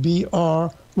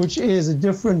CIBR, which is a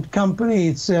different company.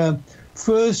 It's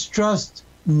First Trust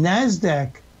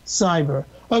NASDAQ Cyber.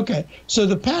 Okay, so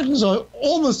the patterns are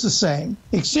almost the same,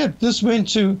 except this went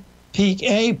to peak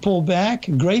A, pull back,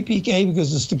 gray peak A,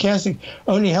 because the stochastic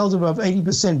only held above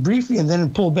 80% briefly, and then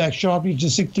it pulled back sharply to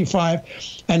 65.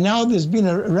 And now there's been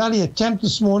a rally attempt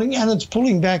this morning, and it's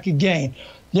pulling back again.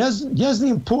 Here's the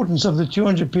importance of the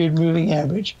 200-period moving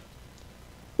average.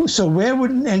 So where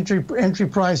would an entry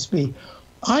price be?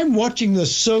 I'm watching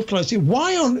this so closely.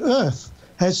 Why on earth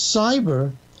has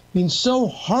cyber been so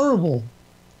horrible?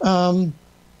 Let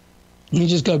me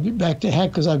just go back to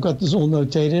HACK because I've got this all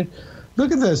notated.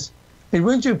 Look at this. It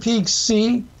went to peak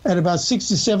C at about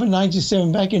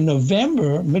 67.97 back in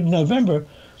November, mid-November,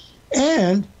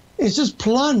 and it's just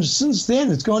plunged since then.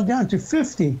 It's gone down to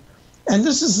 50. And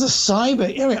this is the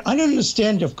cyber area. I don't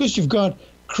understand. Of course, you've got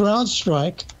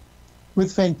CrowdStrike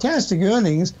with fantastic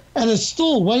earnings, and it's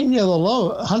still way near the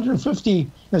low.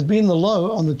 150 has been the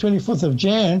low on the 24th of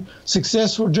Jan.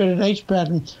 Successful dreaded H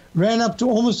pattern ran up to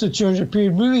almost the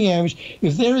 200-period moving average.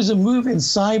 If there is a move in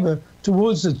cyber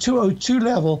towards the 202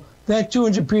 level, that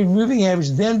 200-period moving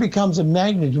average then becomes a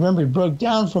magnet. Remember, it broke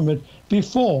down from it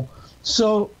before.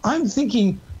 So I'm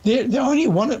thinking they're only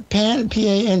one PAN,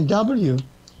 P-A-N-W.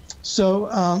 So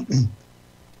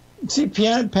see,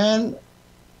 Palo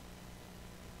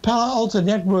Alto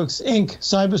Networks, Inc.,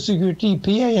 Cybersecurity,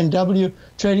 PANW,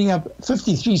 trading up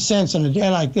 53 cents on a day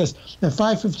like this at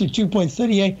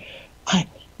 552.38.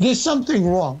 There's something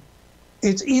wrong.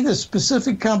 It's either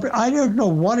specific company, I don't know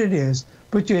what it is,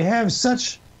 but to have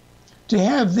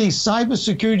these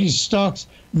cybersecurity stocks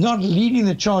not leading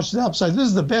the charge to the upside, this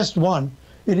is the best one.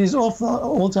 It is off the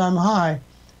all-time high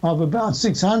of about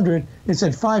 600. It's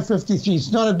at 553.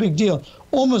 It's not a big deal.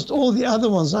 Almost all the other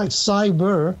ones like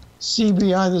Cyber,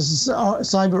 CBI, this is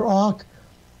CyberArk,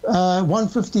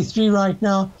 153 right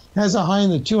now, has a high in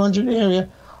the 200 area.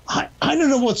 I don't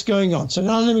know what's going on. So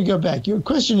now let me go back. Your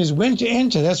question is when to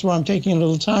enter. That's why I'm taking a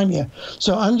little time here.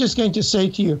 So I'm just going to say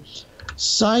to you,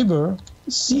 Cyber,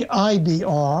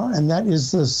 CIBR, and that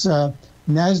is this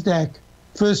NASDAQ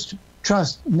First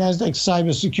Trust NASDAQ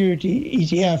Cybersecurity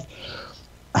ETF.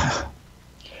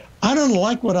 I don't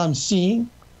like what I'm seeing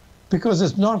because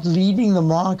it's not leading the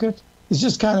market. It's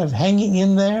just kind of hanging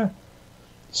in there.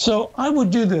 So I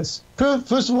would do this.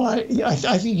 First of all, I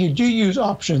think you do use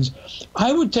options.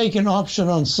 I would take an option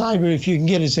on cyber if you can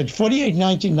get it at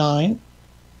 48.99.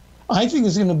 I think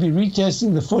it's going to be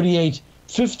retesting the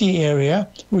 48.50 area,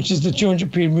 which is the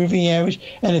 200-period moving average.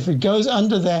 And if it goes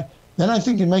under that, then I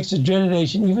think it makes the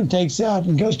gradation, even takes out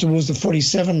and goes towards the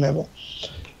 47 level.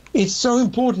 It's so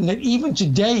important that even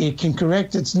today it can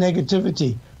correct its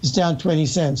negativity. It's down 20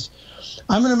 cents.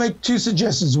 I'm going to make two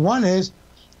suggestions. One is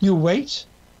you wait,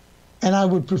 and I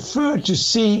would prefer to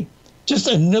see just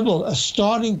a nibble, a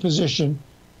starting position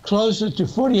closer to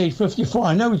 48.54.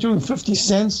 I know we're doing 50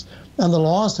 cents, and the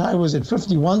last high was at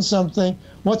 51 something.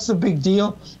 What's the big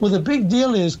deal? Well, the big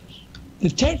deal is the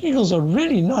technicals are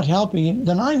really not helping.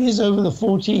 The 9 is over the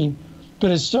 14, but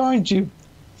it's starting to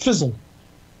fizzle.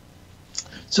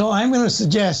 So I'm going to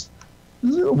suggest,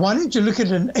 why don't you look at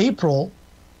an April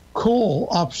call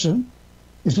option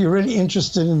if you're really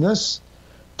interested in this?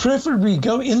 Preferably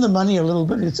go in the money a little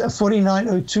bit. It's at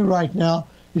 49.02 right now.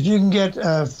 If you can get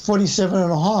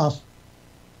 47.5,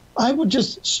 I would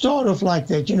just start off like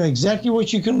that. You know exactly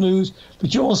what you can lose,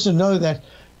 but you also know that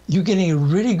you're getting a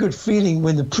really good feeling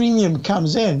when the premium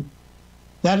comes in,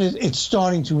 that it's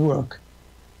starting to work.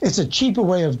 It's a cheaper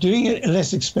way of doing it,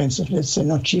 less expensive. Let's say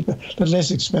not cheaper, but less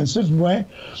expensive way.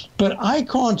 But I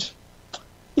can't,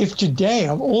 if today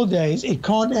of all days, it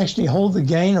can't actually hold the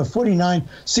gain of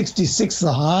 49.66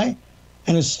 the high,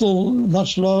 and it's still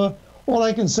much lower, all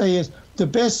I can say is the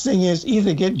best thing is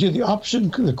either do the option,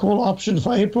 the call option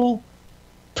for April,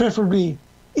 preferably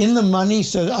in the money,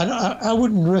 so I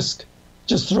wouldn't risk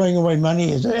just throwing away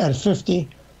money at 50.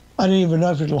 I don't even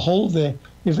know if it'll hold there.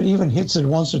 If it even hits it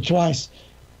once or twice,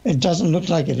 it doesn't look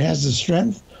like it has the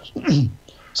strength.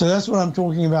 So that's what I'm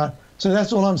talking about. So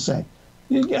that's all I'm saying.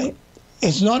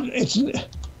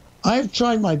 I've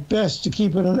tried my best to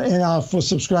keep it for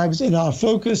subscribers in our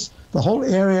focus, the whole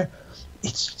area.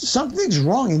 Something's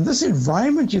wrong in this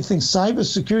environment. You think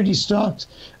cybersecurity stocks,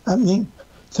 I mean,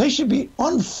 they should be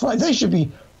on fire. They should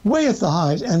be way at the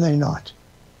highs, and they're not.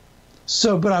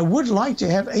 So, but I would like to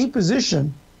have a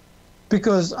position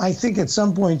because I think at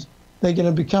some point they're going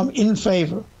to become in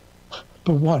favor.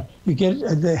 But what? You get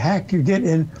the hack, you get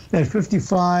in at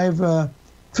 55,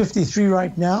 53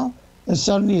 right now, and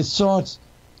suddenly it starts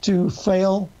to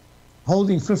fail,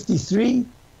 holding 53,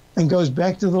 and goes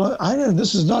back to the, I don't know,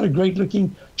 this is not a great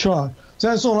looking chart. So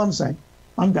that's all I'm saying.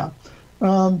 I'm done.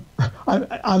 I'm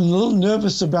a little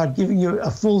nervous about giving you a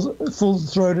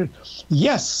full-throated,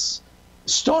 yes,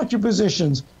 start your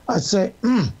positions. I'd say,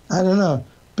 I don't know.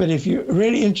 But if you're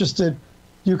really interested,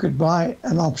 you could buy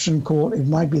an option call. It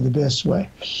might be the best way.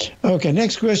 Okay,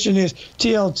 next question is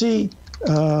TLT.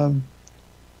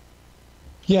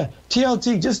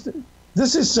 TLT,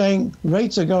 this is saying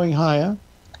rates are going higher.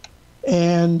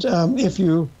 And let me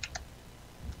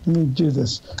do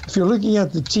this. If you're looking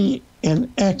at the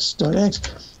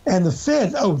TNX.X and the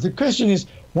Fed, the question is,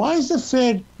 why is the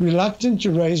Fed reluctant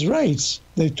to raise rates?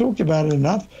 They've talked about it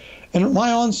enough. And my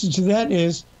answer to that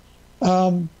is,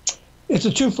 it's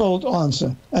a twofold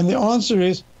answer. And the answer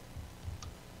is,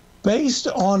 based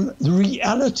on the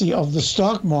reality of the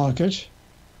stock market,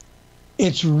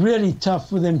 it's really tough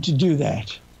for them to do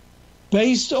that.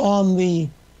 Based on the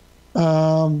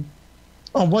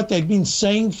on what they've been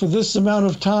saying for this amount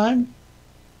of time,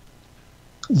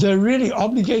 they're really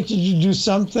obligated to do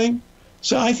something.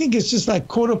 So I think it's just like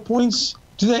quarter points.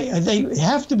 They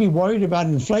have to be worried about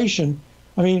inflation.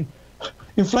 I mean,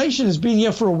 inflation has been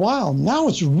here for a while. Now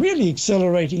it's really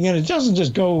accelerating, and it doesn't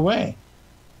just go away.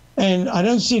 And I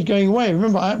don't see it going away.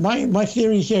 Remember, my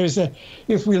theory here is that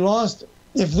if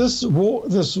this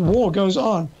war goes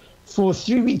on for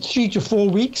 3 to 4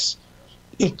 weeks,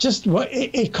 it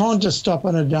can't just stop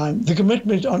on a dime. The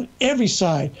commitment on every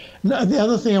side. Now, the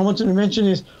other thing I wanted to mention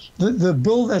is the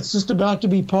bill that's just about to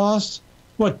be passed.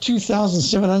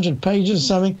 2,700 pages or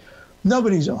something.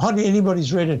 Hardly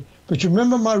anybody's read it. But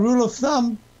remember my rule of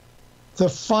thumb: the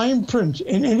fine print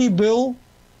in any bill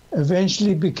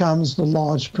eventually becomes the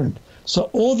large print.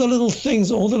 So all the little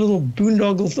things, all the little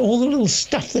boondoggles, all the little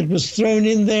stuff that was thrown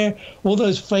in there, all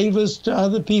those favors to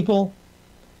other people,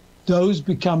 those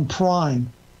become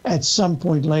prime at some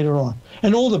point later on.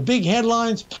 And all the big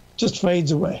headlines just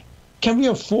fades away. Can we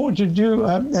afford to do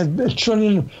a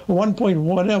trillion,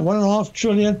 1.5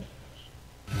 trillion?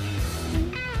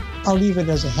 I'll leave it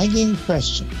as a hanging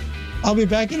question. I'll be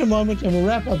back in a moment, and we'll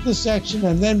wrap up this section,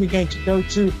 and then we're going to go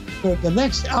to the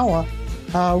next hour,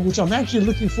 which I'm actually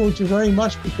looking forward to very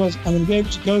much, because I'm going to be able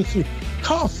to go through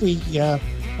coffee,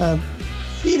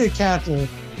 feeder cattle,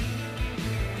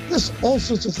 all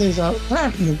sorts of things.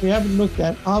 Platinum we haven't looked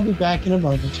at. I'll be back in a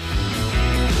moment.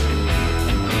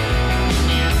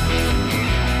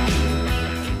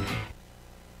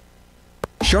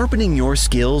 Sharpening your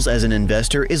skills as an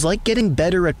investor is like getting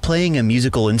better at playing a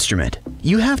musical instrument.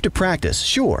 You have to practice,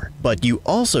 sure, but you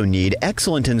also need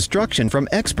excellent instruction from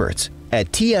experts.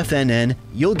 At TFNN,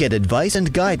 you'll get advice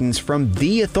and guidance from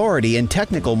the authority in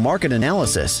technical market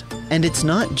analysis. And it's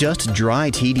not just dry,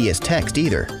 tedious text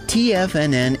either.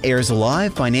 TFNN airs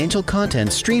live financial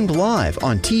content streamed live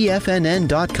on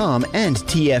TFNN.com and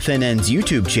TFNN's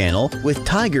YouTube channel with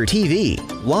Tiger TV,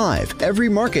 live every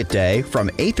market day from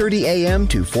 8:30 a.m.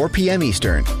 to 4 p.m.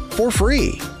 Eastern, for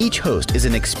free. Each host is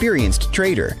an experienced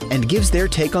trader and gives their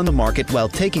take on the market while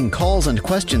taking calls and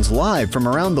questions live from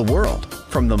around the world.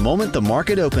 From the moment the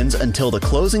market opens until the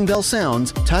closing bell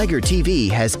sounds, Tiger TV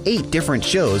has 8 different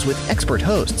shows with expert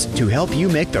hosts to help you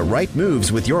make the right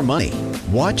moves with your money.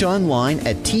 Watch online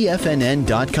at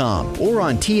TFNN.com or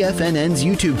on TFNN's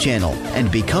YouTube channel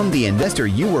and become the investor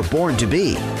you were born to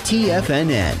be.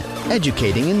 TFNN,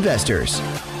 educating investors.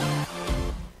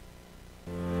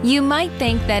 You might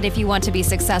think that if you want to be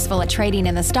successful at trading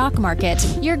in the stock market,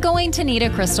 you're going to need a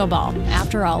crystal ball.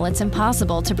 After all, it's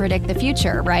impossible to predict the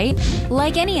future, right?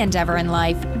 Like any endeavor in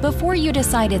life, before you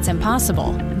decide it's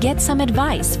impossible, get some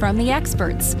advice from the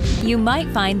experts. You might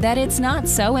find that it's not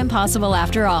so impossible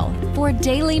after all. For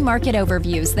daily market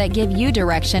overviews that give you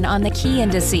direction on the key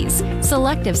indices,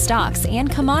 selective stocks,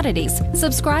 and commodities,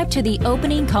 subscribe to the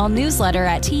Opening Call newsletter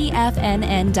at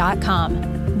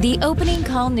TFNN.com. The Opening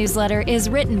Call newsletter is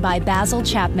written by Basil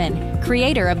Chapman,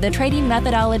 creator of the trading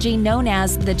methodology known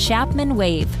as the Chapman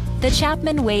Wave. The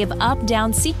Chapman Wave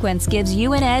up-down sequence gives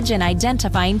you an edge in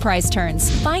identifying price turns,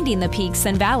 finding the peaks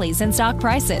and valleys in stock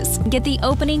prices. Get the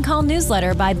Opening Call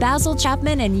newsletter by Basil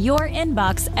Chapman in your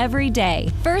inbox every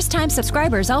day. First-time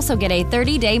subscribers also get a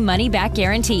 30-day money-back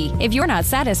guarantee. If you're not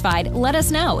satisfied, let us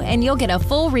know, and you'll get a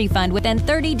full refund within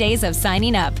 30 days of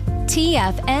signing up.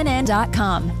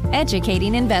 TFNN.com,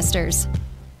 educating investors.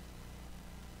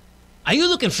 Are you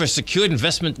looking for a secured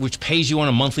investment which pays you on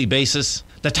a monthly basis?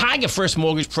 The Tiger First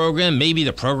Mortgage Program may be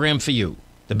the program for you.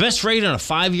 The best rate on a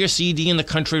 5-year CD in the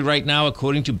country right now,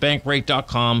 according to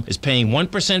Bankrate.com, is paying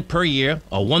 1% per year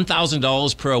or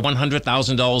 $1,000 per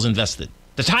 $100,000 invested.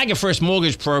 The Tiger First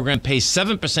Mortgage Program pays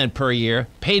 7% per year,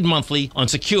 paid monthly, on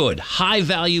secured,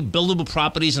 high-value, buildable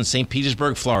properties in St.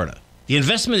 Petersburg, Florida. The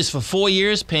investment is for 4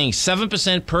 years, paying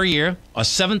 7% per year or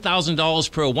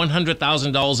 $7,000 per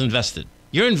 $100,000 invested.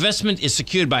 Your investment is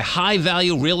secured by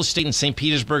high-value real estate in St.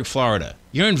 Petersburg, Florida.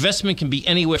 Your investment can be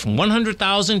anywhere from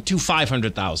 $100,000 to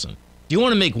 $500,000. Do you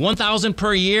want to make $1,000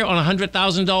 per year on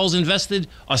 $100,000 invested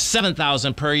or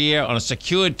 $7,000 per year on a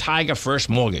secured Tiger First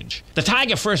mortgage? The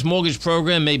Tiger First Mortgage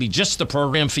Program may be just the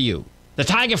program for you. The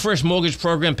Tiger First Mortgage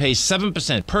Program pays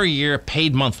 7% per year,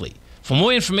 paid monthly. For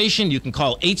more information, you can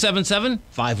call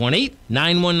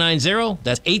 877-518-9190.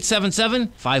 That's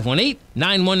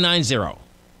 877-518-9190.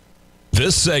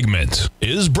 This segment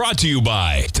is brought to you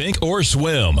by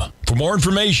Thinkorswim. For more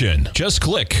information, just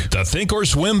click the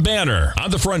Thinkorswim banner on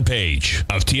the front page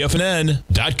of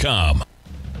TFNN.com.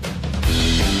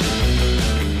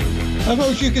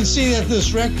 Folks, you can see that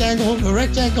this rectangle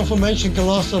formation can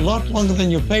last a lot longer than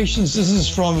your patience. This is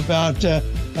from about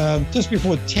just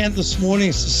before 10 this morning.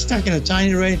 It's stuck in a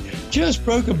tiny range. Just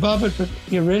broke above it, but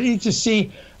you're ready to see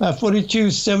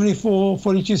 42.74,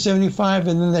 42.75,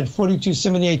 and then that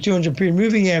 42.78 200 period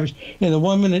moving average in the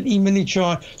 1 minute E-mini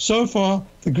chart. So far,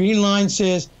 the green line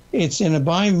says it's in a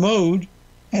buying mode,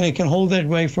 and it can hold that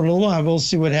way for a little while. We'll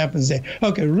see what happens there.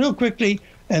 Okay, real quickly.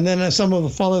 And then some of the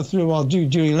follow-through I'll do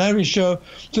during Larry's show.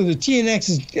 So the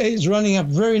TNX is running up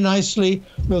very nicely.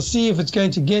 We'll see if it's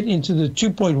going to get into the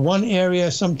 2.1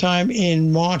 area sometime in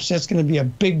March. That's going to be a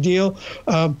big deal.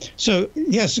 So,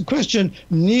 yes, the question,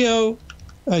 NEO,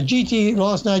 GT,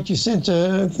 last night you sent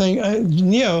a thing.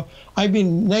 NEO, I've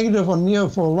been negative on NEO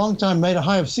for a long time, made a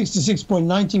high of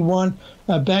 66.91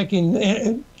 back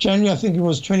in January, I think it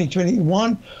was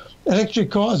 2021.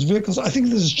 Electric cars, vehicles, I think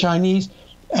this is Chinese.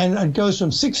 And it goes from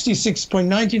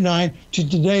 66.99 to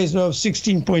today's low of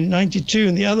 16.92.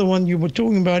 And the other one you were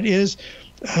talking about is,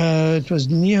 it was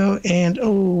NEO and,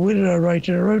 where did I write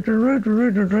it? I wrote.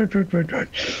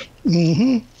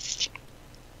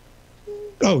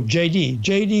 Oh, JD.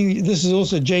 JD, this is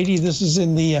also JD. This is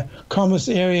in the commerce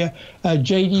area.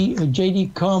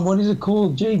 JD.com. What is it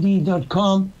called?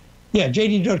 JD.com. Yeah,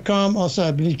 JD.com, also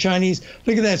I believe Chinese.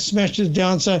 Look at that, smashed to the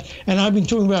downside. And I've been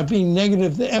talking about being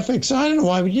negative. The FX, I don't know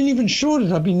why, we didn't even short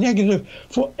it. I've been negative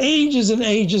for ages and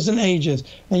ages and ages.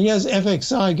 And here's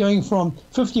FXI going from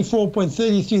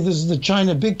 54.33. This is the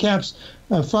China Big Caps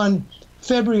fund,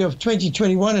 February of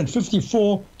 2021, and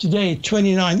 54 today,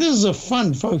 29. This is a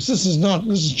fund, folks. This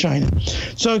is China.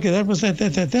 So, okay, that was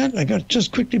that. I got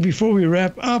just quickly before we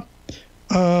wrap up.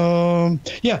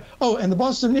 Yeah. Oh, and the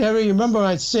Boston area, remember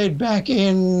I said back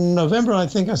in November, I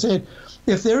think I said,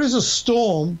 if there is a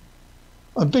storm,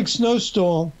 a big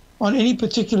snowstorm on any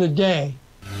particular day,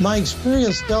 my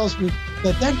experience tells me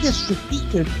that gets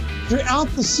repeated throughout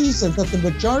the season, that the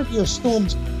majority of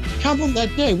storms come on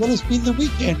that day. Well, it's been the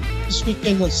weekend. This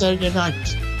weekend on Saturday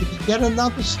night, we can get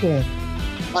another storm.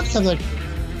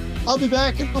 I'll be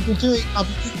back and I'll be doing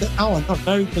the hour, not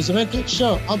Larry Pesavento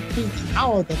show. I'll be doing the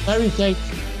hour that Larry takes.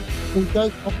 We'll go a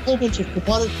whole bunch of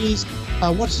commodities.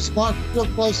 Watch this market real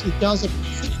closely. It does it.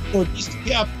 It needs to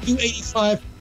be up 285.